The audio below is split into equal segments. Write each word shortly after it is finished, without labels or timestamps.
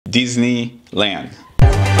Disneyland.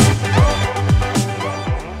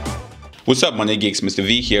 What's up, Money Geeks? Mr.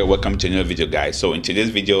 V here. Welcome to another video, guys. So in today's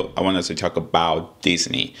video, I want us to talk about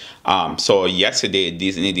Disney. So yesterday,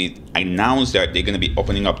 Disney announced that they're going to be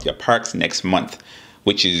opening up their parks next month,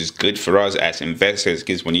 which is good for us as investors,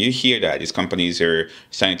 because when you hear that these companies are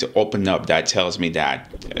starting to open up, that tells me that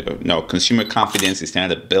consumer confidence is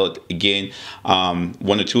starting to build again.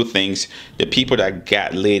 One or two things: the people that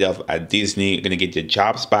got laid off at Disney are going to get their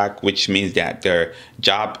jobs back, which means that their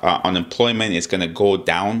job unemployment is going to go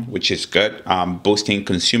down, which is good, boosting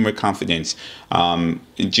consumer confidence,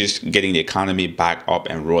 just getting the economy back up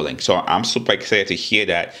and rolling. So I'm super excited to hear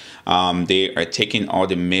that they are taking all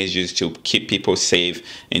the measures to keep people safe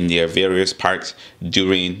in their various parks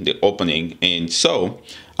during the opening. And so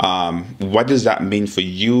what does that mean for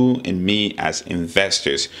you and me as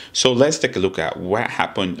investors? So let's take a look at what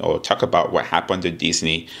happened, or talk about what happened to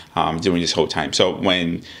Disney during this whole time. So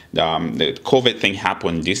when the COVID thing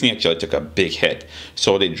happened, Disney actually took a big hit.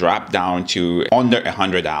 So they dropped down to under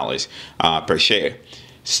 $100 per share.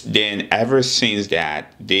 Then ever since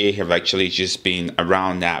that, they have actually just been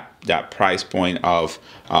around that price point of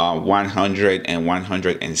 100 and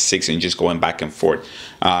 106, and just going back and forth.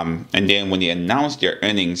 And then when they announced their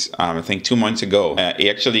earnings, I think 2 months ago, it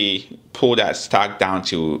actually pulled that stock down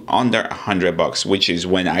to under $100, which is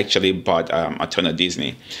when I actually bought a ton of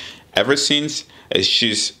Disney. Ever since, it's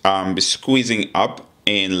just been squeezing up,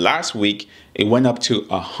 and last week it went up to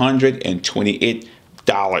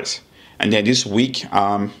 $128. And then this week,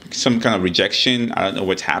 some kind of rejection. I don't know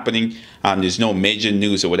what's happening. There's no major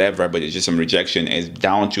news or whatever, but it's just some rejection. It's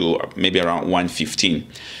down to maybe around 115.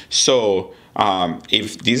 So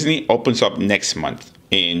if Disney opens up next month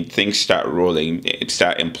and things start rolling,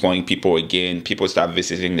 start employing people again, people start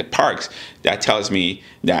visiting the parks, that tells me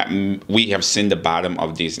that we have seen the bottom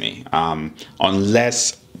of Disney.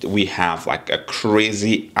 Unless we have like a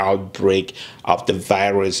crazy outbreak of the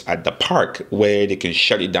virus at the park where they can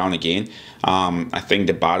shut it down again, I think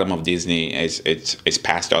the bottom of Disney is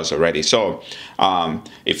past us already. So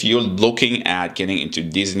if you're looking at getting into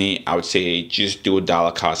Disney, I would say just do a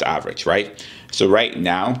dollar cost average, right? So right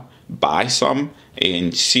now, buy some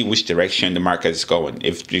and see which direction the market is going.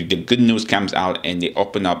 If the good news comes out and they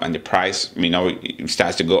open up and the price, it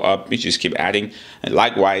starts to go up, you just keep adding. And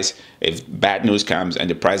likewise, if bad news comes and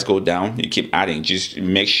the price go down, you keep adding. Just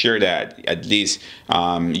make sure that at least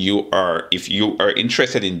if you are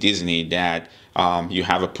interested in Disney, that you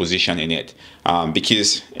have a position in it,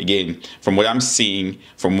 because again, from what I'm seeing,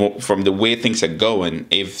 from the way things are going,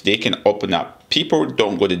 if they can open up, people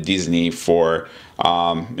don't go to Disney for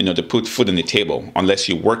to put food on the table unless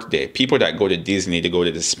you work there. People that go to Disney, they go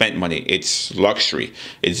to spend money. It's luxury,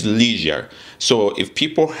 it's leisure. So if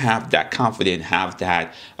people have that confidence, have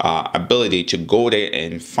that ability to go there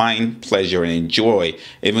and find pleasure and enjoy,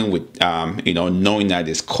 even with knowing that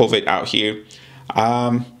there's COVID out here,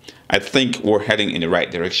 I think we're heading in the right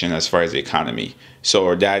direction as far as the economy.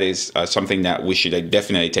 So that is something that we should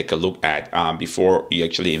definitely take a look at before you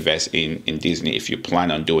actually invest in Disney, if you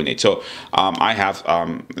plan on doing it. So I have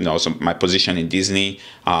my position in Disney.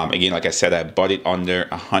 Again, like I said, I bought it under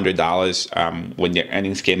 $100. When their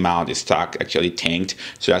earnings came out, the stock actually tanked.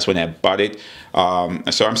 So that's when I bought it.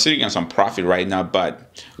 So I'm sitting on some profit right now,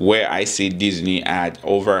 but where I see Disney at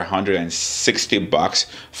over $160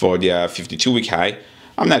 for their 52-week high,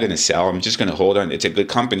 I'm not going to sell. I'm just going to hold on. It's a good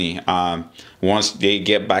company. Once they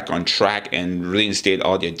get back on track and reinstate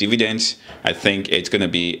all their dividends, I think it's going to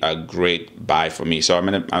be a great buy for me. So I'm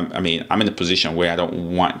in a position where I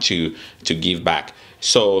don't want to give back.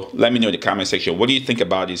 So let me know in the comment section, what do you think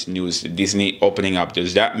about this news, Disney opening up?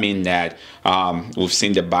 Does that mean that we've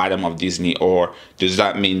seen the bottom of Disney, or does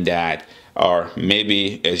that mean that, or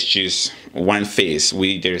maybe it's just one phase?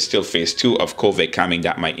 There's still phase 2 of COVID coming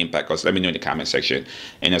that might impact us. Let me know in the comment section.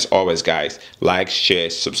 And as always, guys, like, share,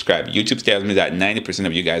 subscribe. YouTube tells me that 90%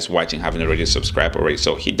 of you guys watching haven't already subscribed already.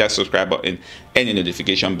 So hit that subscribe button and the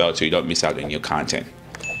notification bell so you don't miss out on new content.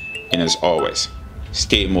 And as always,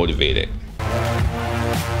 stay motivated.